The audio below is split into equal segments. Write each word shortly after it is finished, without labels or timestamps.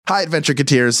Hi,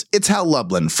 Adventureketeers. It's Hal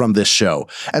Lublin from this show.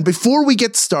 And before we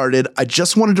get started, I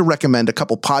just wanted to recommend a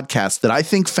couple podcasts that I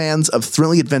think fans of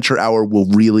Thrilling Adventure Hour will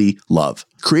really love.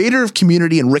 Creator of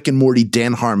Community and Rick and Morty,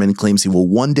 Dan Harmon, claims he will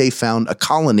one day found a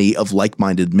colony of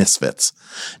like-minded misfits.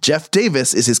 Jeff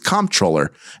Davis is his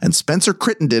comptroller, and Spencer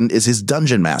Crittenden is his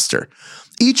dungeon master.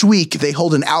 Each week, they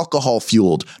hold an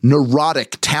alcohol-fueled,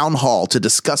 neurotic town hall to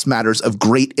discuss matters of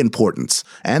great importance.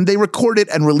 And they record it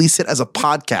and release it as a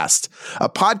podcast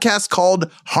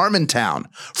called Harmontown.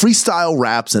 Freestyle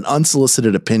raps and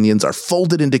unsolicited opinions are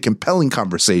folded into compelling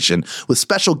conversation with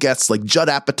special guests like Judd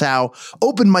Apatow,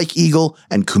 Open Mike Eagle,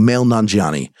 and Kumail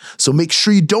Nanjiani. So make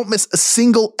sure you don't miss a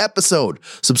single episode.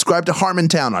 Subscribe to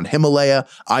Harmontown on Himalaya,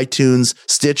 iTunes,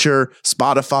 Stitcher,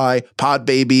 Spotify,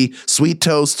 Podbaby, Sweet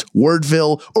Toast,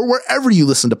 Wordville, or wherever you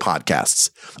listen to podcasts.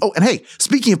 Oh, and hey,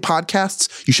 speaking of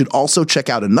podcasts, you should also check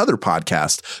out another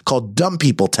podcast called Dumb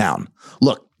People Town.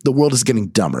 Look, the world is getting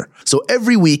dumber. So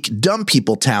every week, Dumb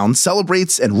People Town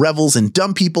celebrates and revels in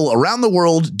dumb people around the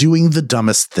world doing the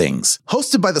dumbest things.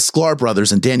 Hosted by the Sklar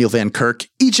brothers and Daniel Van Kirk,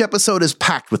 each episode is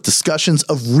packed with discussions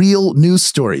of real news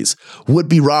stories.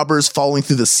 Would-be robbers falling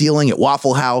through the ceiling at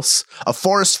Waffle House, a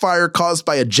forest fire caused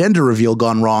by a gender reveal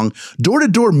gone wrong,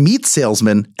 door-to-door meat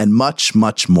salesmen, and much,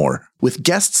 much more. With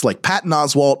guests like Patton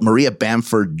Oswalt, Maria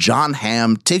Bamford, John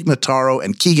Hamm, Tig Notaro,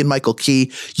 and Keegan-Michael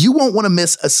Key, you won't want to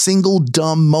miss a single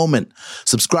dumb moment.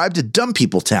 Subscribe to Dumb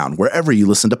People Town wherever you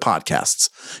listen to podcasts.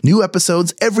 New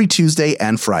episodes every Tuesday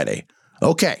and Friday.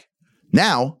 Okay,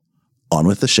 now, on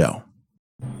with the show.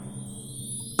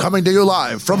 Coming to you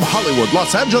live from Hollywood,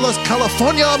 Los Angeles,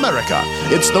 California, America.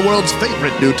 It's the world's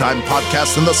favorite new time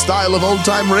podcast in the style of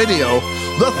old-time radio,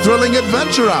 The Thrilling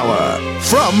Adventure Hour,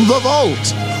 from the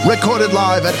Vault. Recorded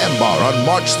live at MBAR on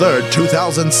March 3rd,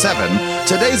 2007,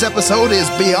 today's episode is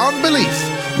Beyond Belief,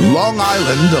 Long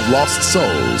Island of Lost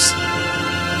Souls.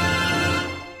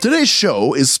 Today's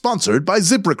show is sponsored by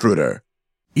ZipRecruiter.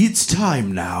 It's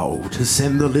time now to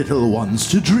send the little ones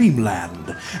to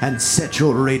dreamland and set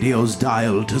your radio's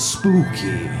dial to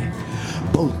spooky.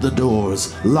 Bolt the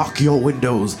doors, lock your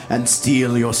windows, and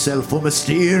steel yourself for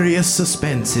mysterious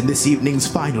suspense in this evening's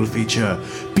final feature,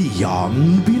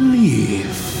 Beyond Belief.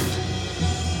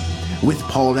 With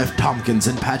Paul F. Tompkins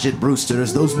and Paget Brewster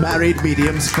as those married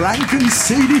mediums, Frank and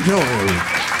Sadie Doyle.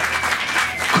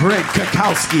 Craig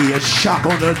Kakowski as shop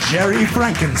owner Jerry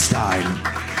Frankenstein.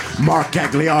 Mark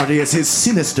Gagliardi as his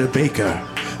sinister baker.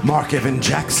 Mark Evan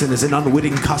Jackson as an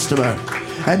unwitting customer.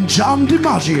 And John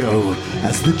DiMaggio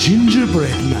as the gingerbread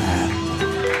man.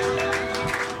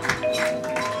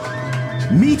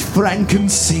 Meet Frank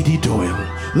and Sadie Doyle,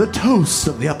 the toast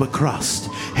of the upper crust,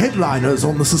 headliners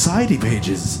on the society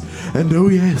pages. And oh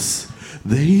yes,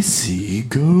 they see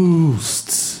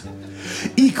ghosts.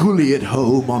 Equally at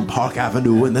home on Park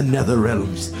Avenue in the Nether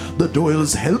Realms, the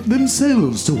Doyles help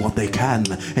themselves to what they can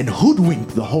and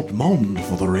hoodwink the hot monde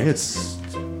for the rest.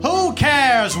 Who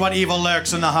cares what evil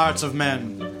lurks in the hearts of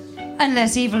men?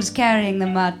 Unless evil's carrying the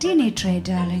martini tray,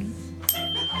 darling.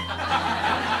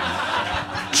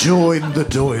 Join the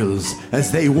Doyles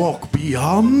as they walk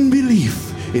beyond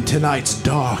belief in tonight's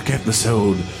dark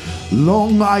episode,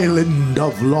 Long Island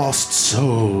of Lost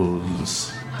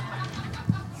Souls.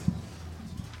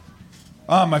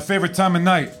 My favorite time of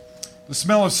night. The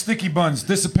smell of sticky buns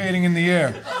dissipating in the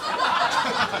air.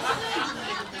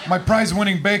 My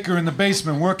prize-winning baker in the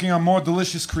basement working on more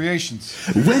delicious creations.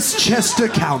 Westchester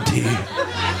County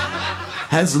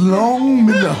has long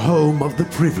been the home of the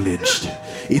privileged.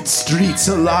 Its streets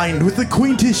are lined with the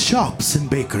quaintest shops and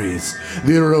bakeries.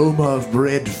 The aroma of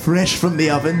bread fresh from the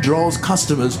oven draws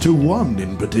customers to one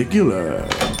in particular.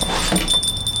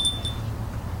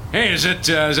 Hey, is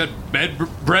that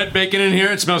bread baking in here?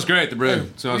 It smells great, the bread.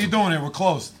 Hey, what are you doing here? We're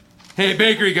closed. Hey,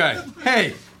 bakery guy.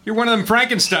 Hey, you're one of them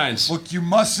Frankensteins. Look, you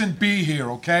mustn't be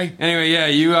here, okay? Anyway, yeah,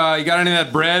 you got any of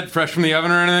that bread fresh from the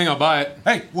oven or anything? I'll buy it.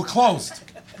 Hey, we're closed.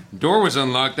 Door was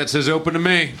unlocked. That says open to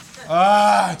me.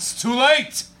 It's too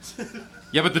late.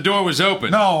 Yeah, but the door was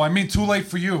open. No, I mean too late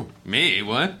for you. Me?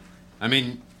 What? I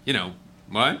mean,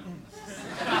 what?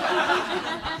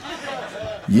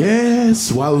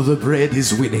 Yes, while the bread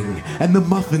is winning and the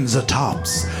muffins are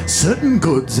tops, certain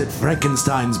goods at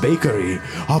Frankenstein's Bakery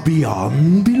are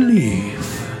beyond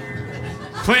belief.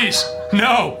 Please,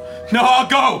 no, I'll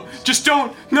go. Just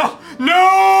don't, no!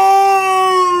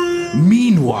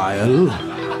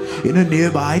 Meanwhile, in a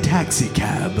nearby taxi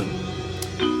cab.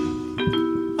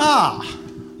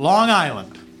 Long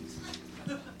Island.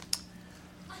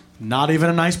 Not even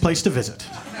a nice place to visit.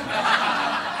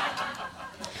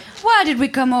 Why did we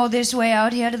come all this way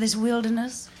out here to this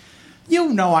wilderness?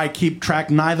 You know I keep track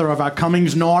neither of our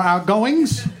comings nor our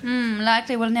goings.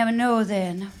 Likely we'll never know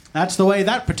then. That's the way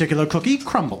that particular cookie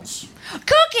crumbles.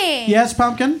 Cookie! Yes,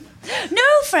 Pumpkin? No,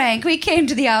 Frank, we came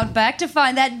to the Outback to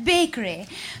find that bakery.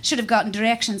 Should have gotten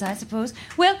directions, I suppose.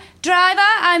 Well, driver,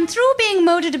 I'm through being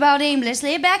motored about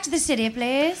aimlessly. Back to the city,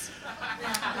 please.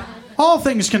 All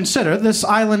things considered, this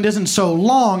island isn't so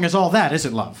long as all that, is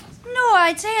it, love? No,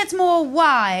 I'd say it's more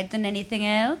wide than anything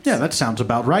else. Yeah, that sounds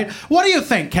about right. What do you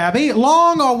think, Cabby?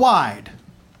 Long or wide?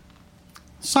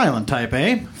 Silent type,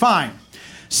 eh? Fine.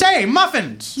 Say,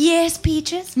 muffins! Yes,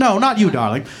 Peaches? No, not you,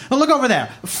 darling. Look over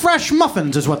there. Fresh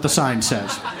muffins is what the sign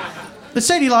says.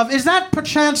 Sadie, love, is that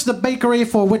perchance the bakery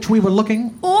for which we were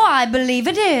looking? Oh, I believe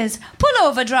it is. Pull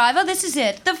over, driver. This is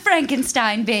it. The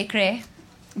Frankenstein Bakery.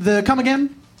 Come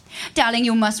again? Darling,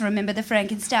 you must remember the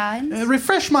Frankensteins.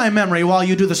 Refresh my memory while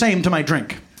you do the same to my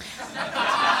drink.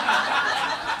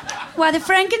 Why, the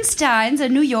Frankensteins are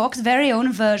New York's very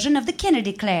own version of the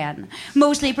Kennedy clan.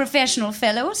 Mostly professional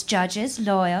fellows, judges,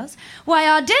 lawyers. Why,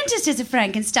 our dentist is a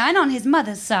Frankenstein on his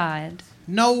mother's side.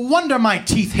 No wonder my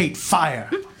teeth hate fire.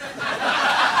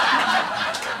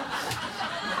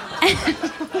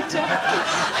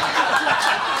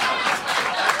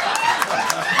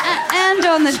 And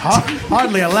on the...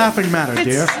 Hardly a laughing matter,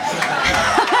 dear.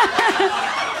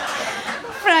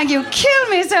 Frank, you kill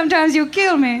me. Sometimes you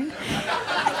kill me.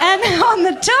 And on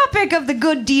the topic of the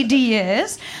good deed he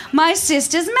is, my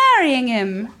sister's marrying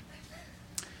him.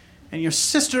 And your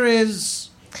sister is...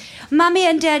 Mommy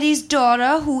and Daddy's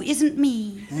daughter, who isn't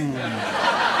me.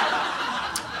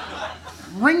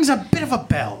 Rings a bit of a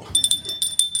bell.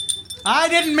 I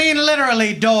didn't mean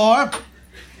literally, door.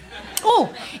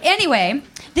 Oh, anyway,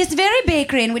 this very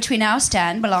bakery in which we now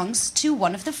stand belongs to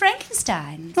one of the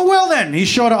Frankensteins. Well then, he's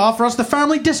sure to offer us the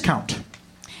family discount.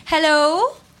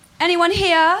 Hello? Anyone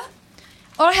here?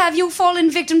 Or have you fallen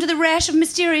victim to the rash of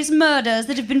mysterious murders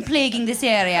that have been plaguing this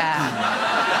area?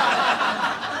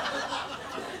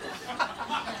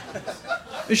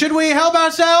 Should we help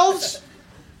ourselves?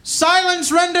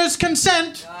 Silence renders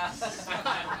consent.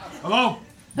 Hello?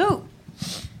 Oh.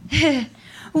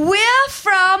 We're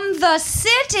from the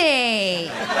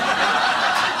city.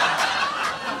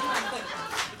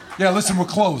 Yeah, listen, we're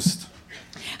closed.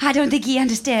 I don't think he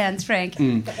understands, Frank.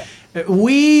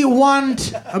 We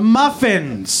want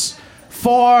muffins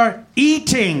for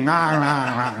eating.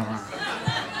 Yeah,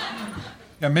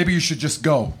 maybe you should just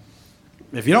go.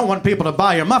 If you don't want people to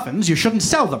buy your muffins, you shouldn't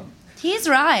sell them. He's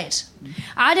right.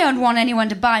 I don't want anyone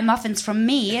to buy muffins from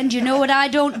me, and you know what I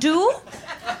don't do?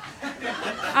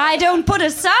 I don't put a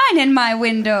sign in my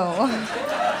window.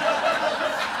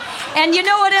 And you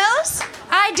know what else?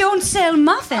 I don't sell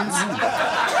muffins.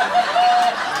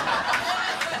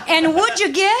 And would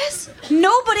you guess?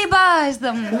 Nobody buys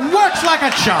them. Works like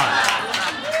a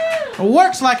charm.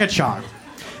 Works like a charm.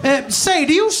 Say,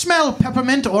 do you smell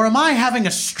peppermint, or am I having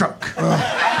a stroke?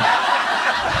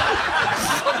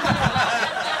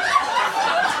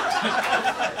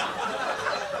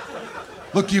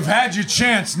 Look, you've had your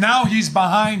chance. Now he's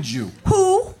behind you.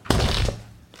 Who?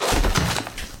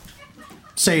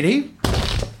 Sadie?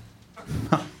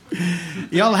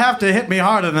 You'll have to hit me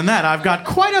harder than that. I've got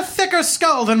quite a thicker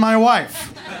skull than my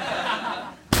wife.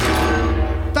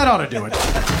 That ought to do it.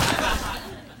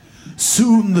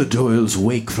 Soon the Doyles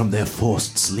wake from their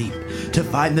forced sleep to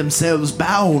find themselves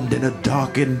bound in a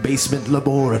darkened basement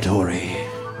laboratory.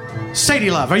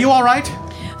 Sadie, love, are you all right?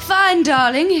 Fine,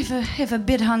 darling, if a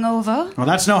bit hungover. Well,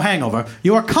 that's no hangover.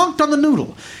 You are conked on the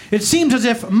noodle. It seems as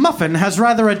if muffin has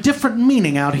rather a different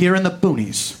meaning out here in the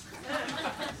boonies.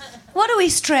 What are we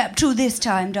strapped to this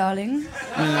time, darling?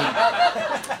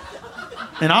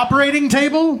 An operating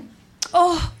table?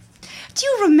 Oh, do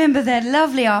you remember that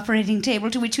lovely operating table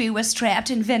to which we were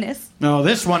strapped in Venice? No,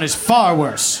 this one is far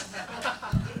worse.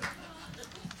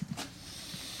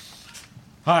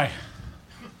 Hi.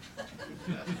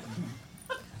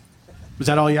 Is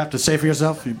that all you have to say for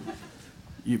yourself?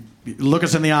 You look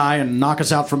us in the eye and knock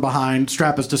us out from behind,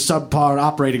 strap us to subpar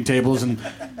operating tables, and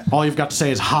all you've got to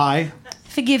say is hi?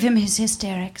 Forgive him his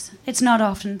hysterics. It's not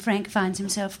often Frank finds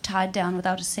himself tied down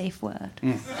without a safe word.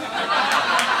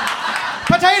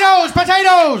 Potatoes!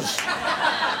 Potatoes!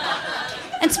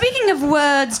 And speaking of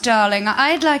words, darling,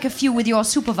 I'd like a few with your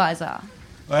supervisor.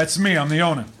 That's me. I'm the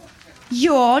owner.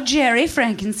 You're Jerry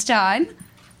Frankenstein?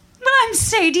 Well, I'm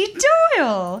Sadie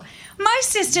Doyle. My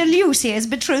sister Lucy is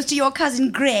betrothed to your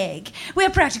cousin Greg. We're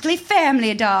practically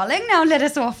family, darling. Now let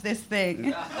us off this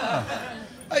thing.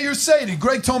 Hey, you're Sadie.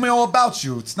 Greg told me all about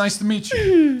you. It's nice to meet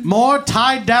you. More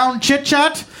tied-down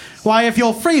chit-chat? Why, if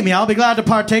you'll free me, I'll be glad to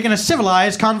partake in a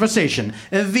civilized conversation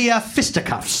via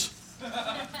fisticuffs.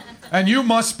 And you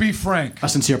must be Frank. A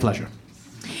sincere pleasure.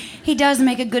 He does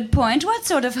make a good point. What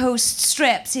sort of host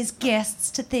straps his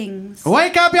guests to things?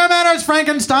 Wake up your manners,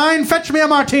 Frankenstein. Fetch me a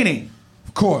martini.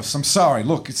 Of course, I'm sorry.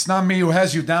 Look, it's not me who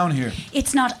has you down here.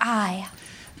 It's not I.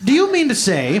 Do you mean to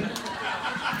say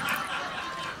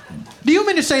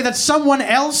that someone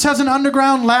else has an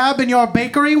underground lab in your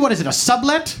bakery? What is it, a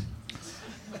sublet?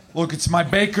 Look, it's my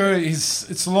baker.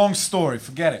 It's a long story.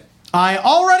 Forget it. I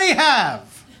already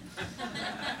have.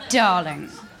 Darling,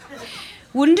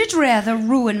 wouldn't it rather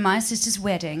ruin my sister's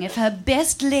wedding if her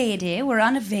best lady were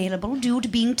unavailable due to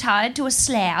being tied to a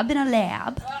slab in a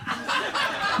lab?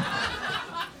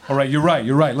 All right, you're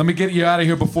right. Let me get you out of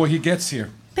here before he gets here.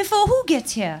 Before who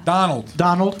gets here? Donald.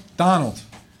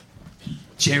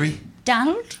 Jerry?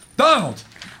 Donald? Donald.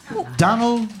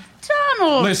 Donald.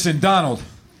 Listen, Donald.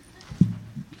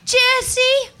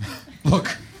 Jesse?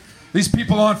 Look, these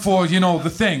people aren't for, the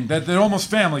thing. They're almost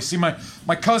family. See, my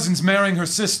cousin's marrying her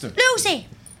sister. Lucy!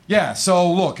 Yeah,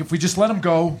 so look, if we just let them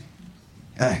go...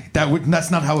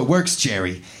 That's not how it works,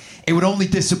 Jerry. It would only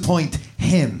disappoint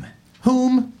him.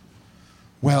 Whom?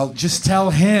 Well, just tell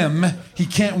him he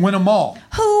can't win them all.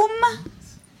 Whom?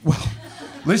 Well,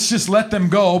 let's just let them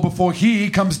go before he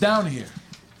comes down here.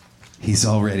 He's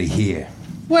already here.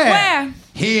 Where?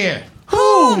 Here.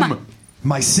 Whom?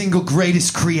 My single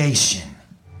greatest creation.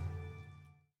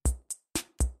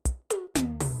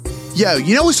 Yo,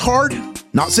 you know what's hard?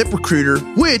 Not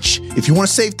ZipRecruiter, which, if you want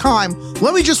to save time,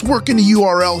 let me just work in the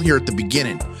URL here at the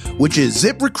beginning, which is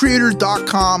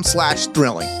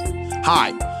ziprecruiter.com/thrilling.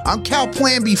 Hi, I'm Cal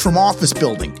Planby from Office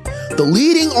Building, the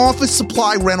leading office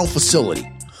supply rental facility.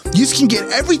 You can get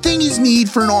everything you need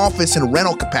for an office in a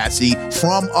rental capacity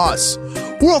from us.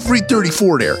 We're off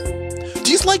 334 there.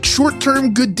 Do you like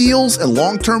short-term good deals and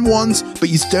long-term ones, but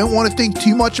you don't want to think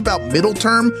too much about middle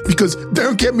term? Because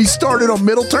don't get me started on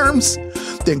middle terms.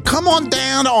 Then come on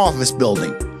down to Office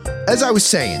Building. As I was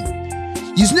saying,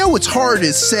 you know what's hard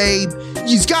is, say,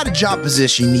 you've got a job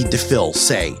position you need to fill,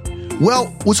 say.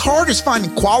 Well, what's hard is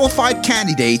finding qualified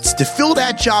candidates to fill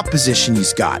that job position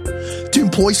you've got. To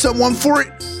employ someone for it,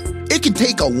 it can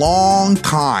take a long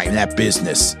time, that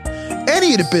business.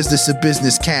 Any of the business a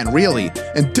business can, really,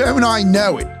 and don't I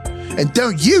know it? And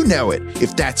don't you know it,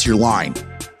 if that's your line?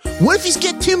 What if you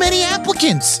get too many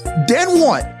applicants? Then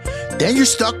what? Then you're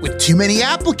stuck with too many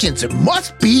applicants. It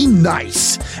must be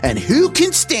nice. And who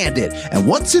can stand it? And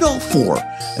what's it all for?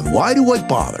 And why do I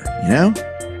bother,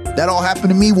 That all happened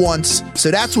to me once,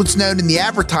 so that's what's known in the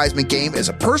advertisement game as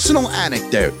a personal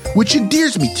anecdote, which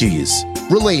endears me to yous.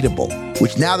 Relatable,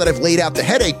 which now that I've laid out the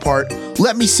headache part,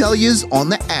 let me sell yous on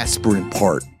the aspirin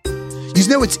part. Yous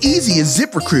know it's easy as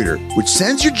ZipRecruiter, which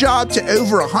sends your job to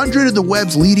over 100 of the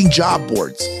web's leading job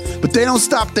boards. But they don't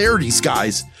stop there, these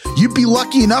guys. You'd be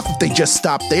lucky enough if they just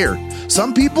stopped there.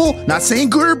 Some people, not saying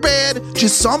good or bad,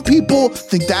 just some people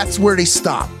think that's where they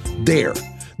stop. There.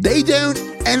 They don't,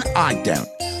 and I don't.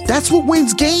 That's what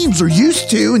wins games, or used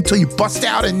to, until you bust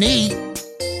out a knee.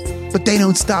 But they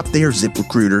don't stop there,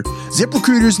 ZipRecruiter.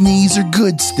 ZipRecruiter's knees are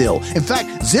good still. In fact,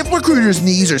 ZipRecruiter's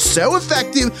knees are so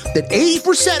effective that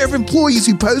 80% of employees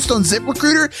who post on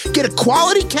ZipRecruiter get a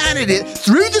quality candidate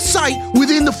through the site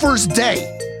within the first day.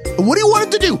 And what do you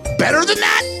want them to do? Better than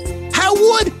that? How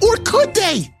would or could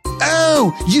they?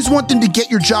 Oh, you just want them to get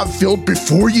your job filled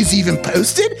before you've even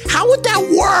posted? How would that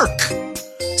work?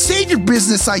 Save your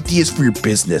business ideas for your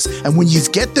business. And when you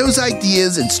get those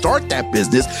ideas and start that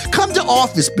business, come to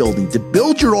Office Building to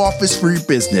build your office for your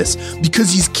business,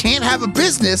 because you can't have a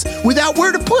business without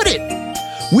where to put it.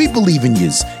 We believe in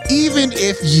yous, even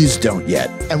if yous don't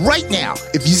yet. And right now,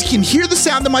 if yous can hear the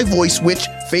sound of my voice, which,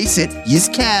 face it, yous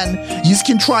can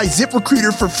try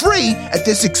ZipRecruiter for free at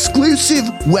this exclusive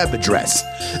web address,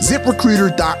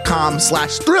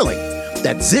 ZipRecruiter.com/thrilling.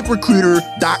 That's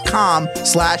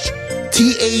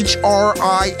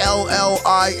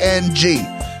ZipRecruiter.com/THRILLING.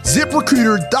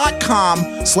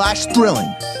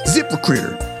 ZipRecruiter.com/thrilling.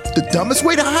 ZipRecruiter. The dumbest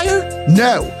way to hire?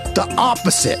 No, the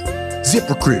opposite.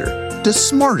 ZipRecruiter, the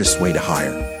smartest way to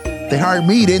hire. They hired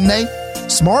me, didn't they?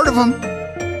 Smart of them.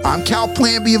 I'm Cal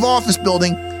Planby of Office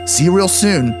Building. See you real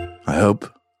soon, I hope.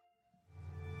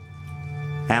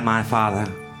 Am I,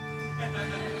 Father?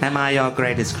 Am I your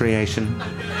greatest creation?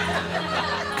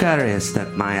 Curious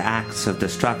that my acts of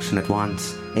destruction at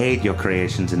once aid your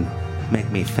creations and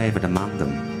make me favored among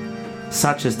them.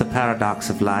 Such is the paradox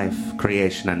of life,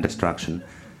 creation and destruction,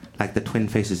 like the twin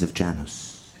faces of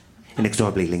Janus,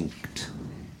 inexorably linked.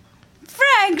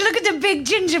 Frank, look at the big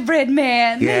gingerbread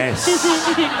man. Yes.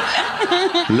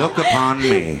 Look upon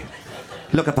me.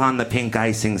 Look upon the pink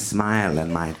icing smile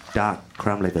and my dark,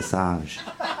 crumbly visage.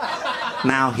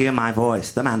 Now hear my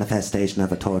voice, the manifestation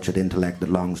of a tortured intellect that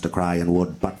longs to cry and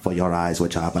would but for your eyes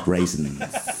which are but raisins.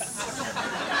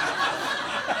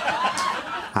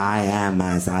 I am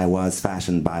as I was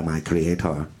fashioned by my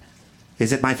Creator.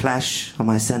 Is it my flesh or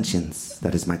my sentience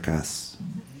that is my curse?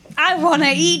 I want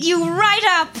to eat you right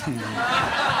up.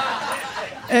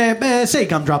 Say,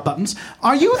 Gumdrop Buttons,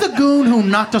 are you the goon who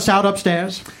knocked us out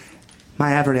upstairs?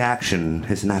 My every action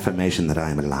is an affirmation that I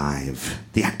am alive.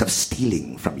 The act of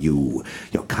stealing from you,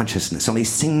 your consciousness, only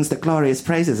sings the glorious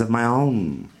praises of my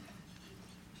own.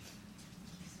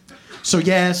 So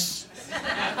yes.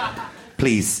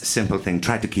 Please, simple thing,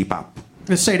 try to keep up.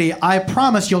 Miss Sadie, I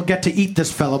promise you'll get to eat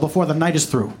this fellow before the night is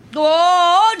through.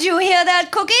 Oh, do you hear that,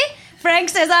 Cookie? Frank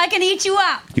says I can eat you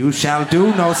up. You shall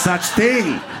do no such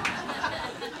thing.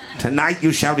 Tonight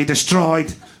you shall be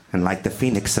destroyed, and like the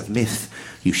phoenix of myth,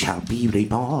 you shall be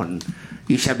reborn.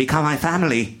 You shall become my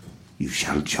family. You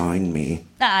shall join me.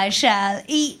 I shall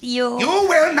eat you. You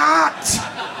will not!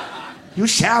 You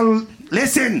shall...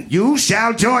 Listen, you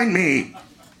shall join me.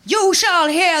 You shall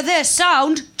hear this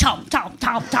sound. Tom, tom,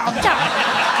 tom, tom, tom.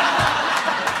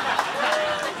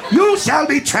 You shall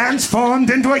be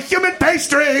transformed into a human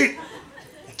pastry.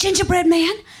 Gingerbread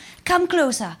man, come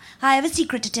closer. I have a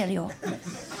secret to tell you.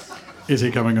 Is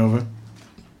he coming over?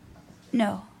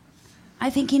 No. I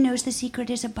think he knows the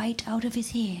secret is a bite out of his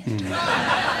head.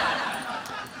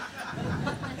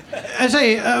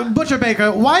 Say, Butcher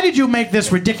Baker, why did you make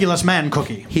this ridiculous man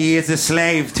cookie? He is a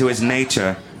slave to his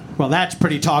nature. Well, that's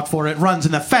pretty talk for it runs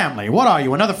in the family. What are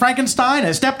you, another Frankenstein,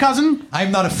 a step-cousin?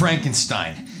 I'm not a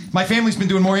Frankenstein. My family's been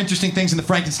doing more interesting things than the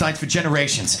Frankensteins for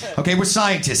generations. Okay, we're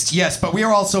scientists, yes, but we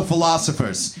are also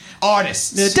philosophers,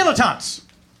 artists. Dilettantes.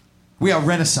 We are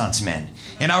Renaissance men.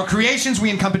 In our creations, we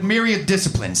encompass myriad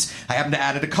disciplines. I happen to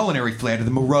add a culinary flair to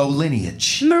the Moreau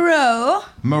lineage. Moreau?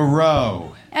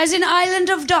 Moreau. As in Island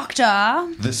of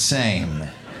Doctor? The same.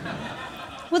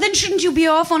 Well, then shouldn't you be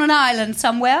off on an island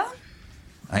somewhere?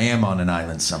 I am on an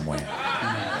island somewhere.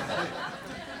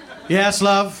 Yes,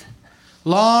 love.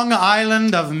 Long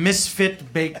Island of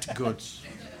misfit baked goods.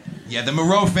 Yeah, the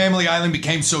Moreau family island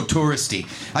became so touristy.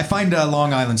 I find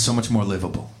Long Island so much more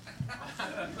livable.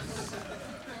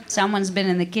 Someone's been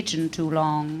in the kitchen too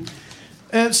long.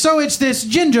 So it's this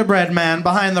gingerbread man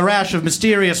behind the rash of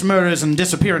mysterious murders and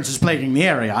disappearances plaguing the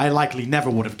area. I likely never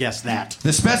would have guessed that.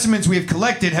 The specimens we have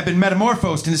collected have been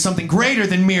metamorphosed into something greater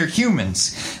than mere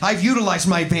humans. I've utilized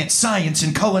my advanced science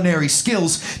and culinary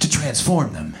skills to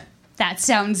transform them. That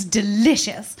sounds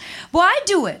delicious. Why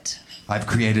do it? I've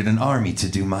created an army to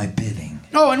do my bidding.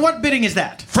 Oh, and what bidding is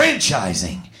that?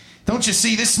 Franchising. Don't you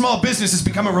see, this small business has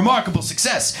become a remarkable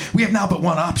success. We have now but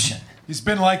one option. He's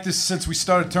been like this since we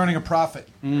started turning a profit.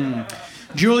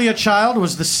 Julia Child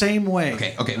was the same way.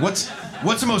 Okay. What's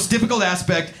the most difficult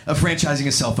aspect of franchising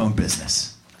a cell phone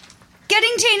business?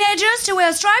 Getting teenagers to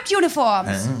wear striped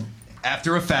uniforms.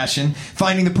 After a fashion,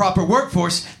 finding the proper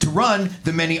workforce to run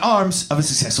the many arms of a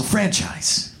successful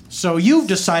franchise. So you've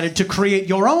decided to create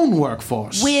your own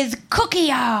workforce. With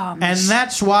cookie arms. And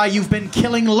that's why you've been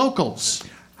killing locals.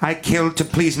 I killed to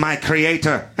please my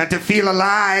Creator and to feel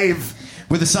alive.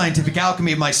 With the scientific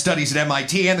alchemy of my studies at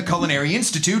MIT and the Culinary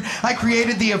Institute, I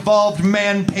created the evolved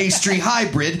man-pastry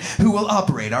hybrid who will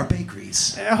operate our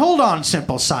bakeries. Hold on,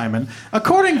 Simple Simon.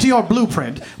 According to your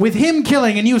blueprint, with him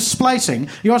killing and you splicing,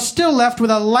 you're still left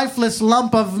with a lifeless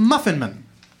lump of muffinman.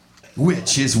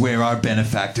 Which is where our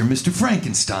benefactor, Mr.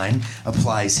 Frankenstein,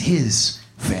 applies his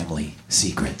family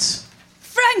secrets.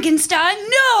 Frankenstein,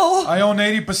 no! I own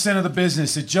 80% of the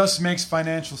business. It just makes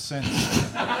financial sense.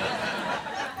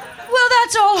 Well,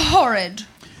 that's all horrid.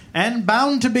 And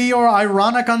bound to be your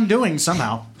ironic undoing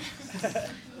somehow.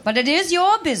 But it is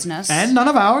your business. And none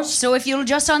of ours. So if you'll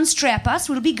just unstrap us,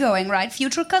 we'll be going, right,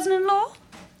 future cousin-in-law?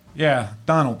 Yeah,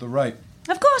 Donald, they're right.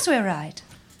 Of course we're right.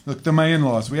 Look, they're my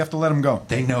in-laws. We have to let them go.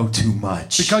 They know too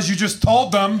much. Because you just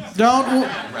told them.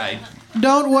 Right.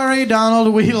 Don't worry,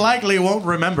 Donald. We likely won't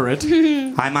remember it.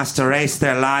 I must erase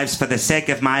their lives for the sake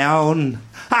of my own.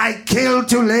 I kill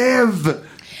to live.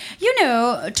 You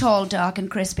know, tall, dark, and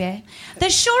crispy, the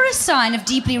surest sign of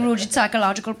deeply rooted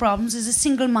psychological problems is a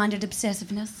single-minded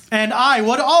obsessiveness. And I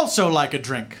would also like a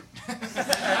drink.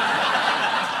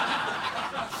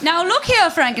 Now look here,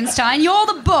 Frankenstein, you're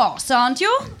the boss, aren't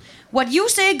you? What you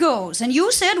say goes, and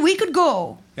you said we could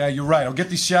go. Yeah, you're right. I'll get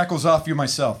these shackles off you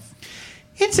myself.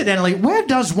 Incidentally, where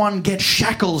does one get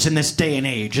shackles in this day and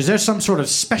age? Is there some sort of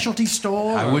specialty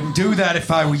store? I wouldn't do that if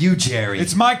I were you, Jerry.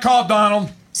 It's my call,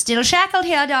 Donald. Still shackled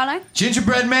here, darling.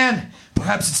 Gingerbread man,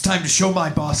 perhaps it's time to show my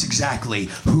boss exactly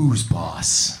who's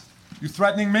boss. You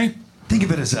threatening me? Think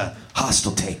of it as a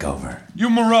hostile takeover. You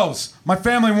Moreaus. My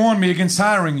family warned me against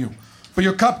hiring you. But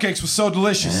your cupcakes were so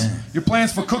delicious. Your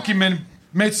plans for Cookie Men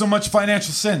made so much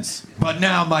financial sense. But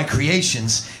now my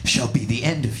creations shall be the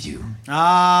end of you.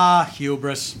 Ah,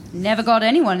 hubris. Never got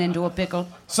anyone into a pickle.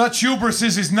 Such hubris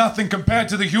is nothing compared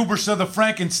to the hubris of the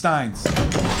Frankensteins.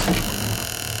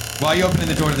 Why are you opening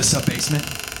the door to the sub-basement?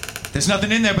 There's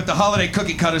nothing in there but the holiday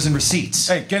cookie cutters and receipts.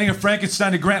 Hey, getting a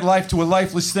Frankenstein to grant life to a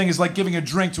lifeless thing is like giving a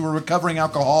drink to a recovering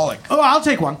alcoholic. Oh, I'll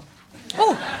take one.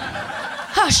 Oh,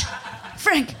 hush.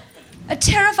 Frank, a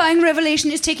terrifying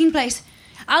revelation is taking place.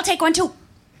 I'll take one too.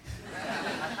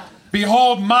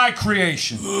 Behold my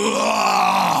creation.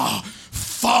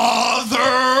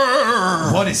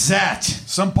 Father! What is that?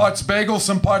 Some parts bagel,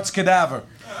 some parts cadaver.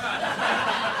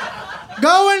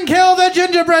 Go and kill the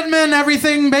gingerbread men,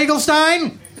 everything,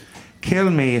 Bagelstein. Kill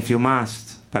me if you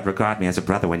must, but regard me as a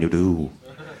brother when you do.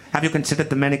 Have you considered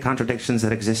the many contradictions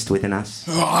that exist within us?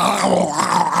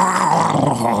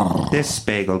 This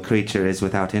bagel creature is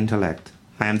without intellect.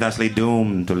 I am thusly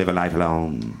doomed to live a life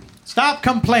alone. Stop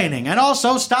complaining, and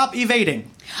also stop evading.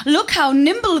 Look how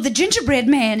nimble the gingerbread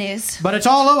man is. But it's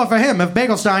all over for him if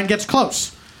Bagelstein gets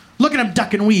close. Look at him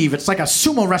duck and weave. It's like a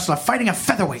sumo wrestler fighting a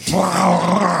featherweight.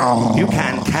 You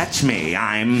can't catch me.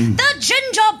 I'm... The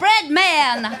gingerbread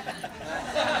man!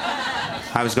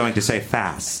 I was going to say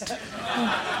fast.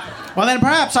 Well, then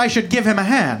perhaps I should give him a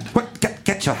hand. What?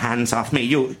 Get your hands off me.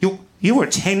 You were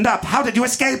chained up. How did you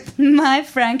escape? My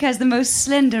Frank has the most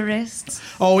slender wrists.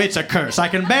 Oh, it's a curse. I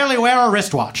can barely wear a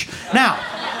wristwatch. Now,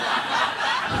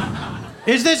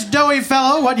 is this doughy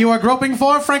fellow what you are groping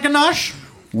for, Frankennosh?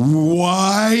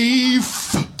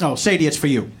 Wife! Oh, Sadie, it's for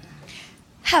you.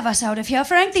 Have us out of here,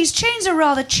 Frank. These chains are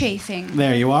rather chafing.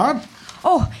 There you are.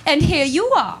 Oh, and here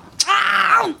you are.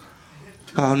 Ow!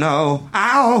 Oh, no.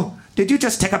 Ow! Did you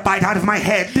just take a bite out of my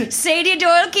head? Sadie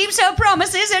Doyle keeps her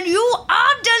promises, and you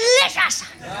are delicious.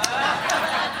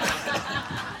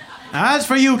 As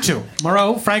for you two,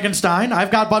 Moreau, Frankenstein,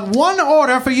 I've got but one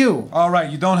order for you. All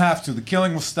right, you don't have to. The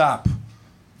killing will stop.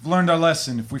 We've learned our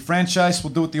lesson. If we franchise,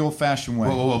 we'll do it the old-fashioned way.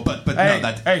 Whoa, but Hey, no,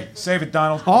 that... hey, save it,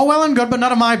 Donald. All well and good, but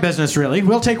none of my business, really.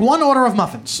 We'll take one order of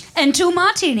muffins. And 2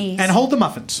 martinis. And hold the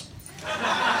muffins.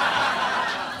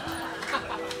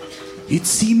 It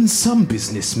seems some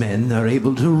businessmen are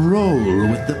able to roll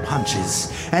with the punches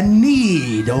and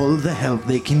need all the help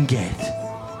they can get.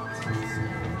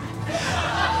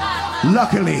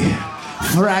 Luckily,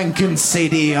 Frank and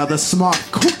Sadie are the smart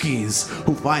cookies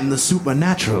who find the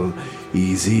supernatural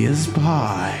easy as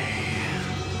pie.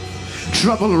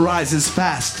 Trouble rises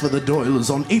fast for the Doyles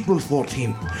on April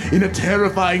 14th in a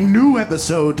terrifying new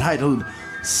episode titled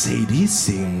Sadie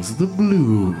Sings the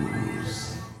Blues.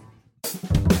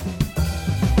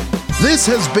 This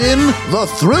has been the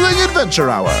Thrilling Adventure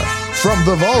Hour from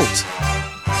The Vault.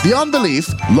 Beyond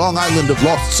Belief, Long Island of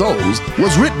Lost Souls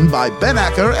was written by Ben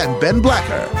Acker and Ben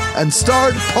Blacker and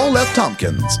starred Paul F.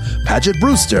 Tompkins, Paget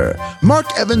Brewster, Mark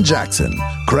Evan Jackson,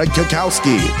 Craig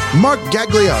Kakowski, Mark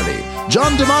Gagliardi,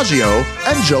 John DiMaggio,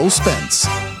 and Joel Spence.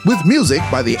 With music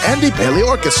by the Andy Paley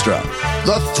Orchestra.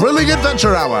 The Thrilling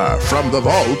Adventure Hour from The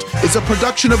Vault is a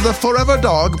production of the Forever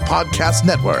Dog Podcast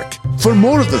Network. For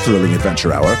more of the Thrilling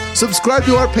Adventure Hour, subscribe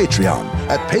to our Patreon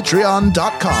at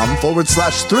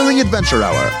patreon.com/Thrilling Adventure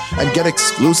Hour and get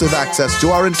exclusive access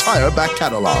to our entire back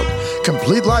catalog,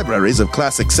 complete libraries of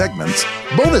classic segments,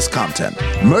 bonus content,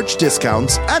 merch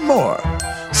discounts, and more.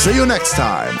 See you next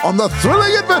time on the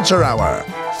Thrilling Adventure Hour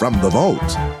from The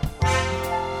Vault.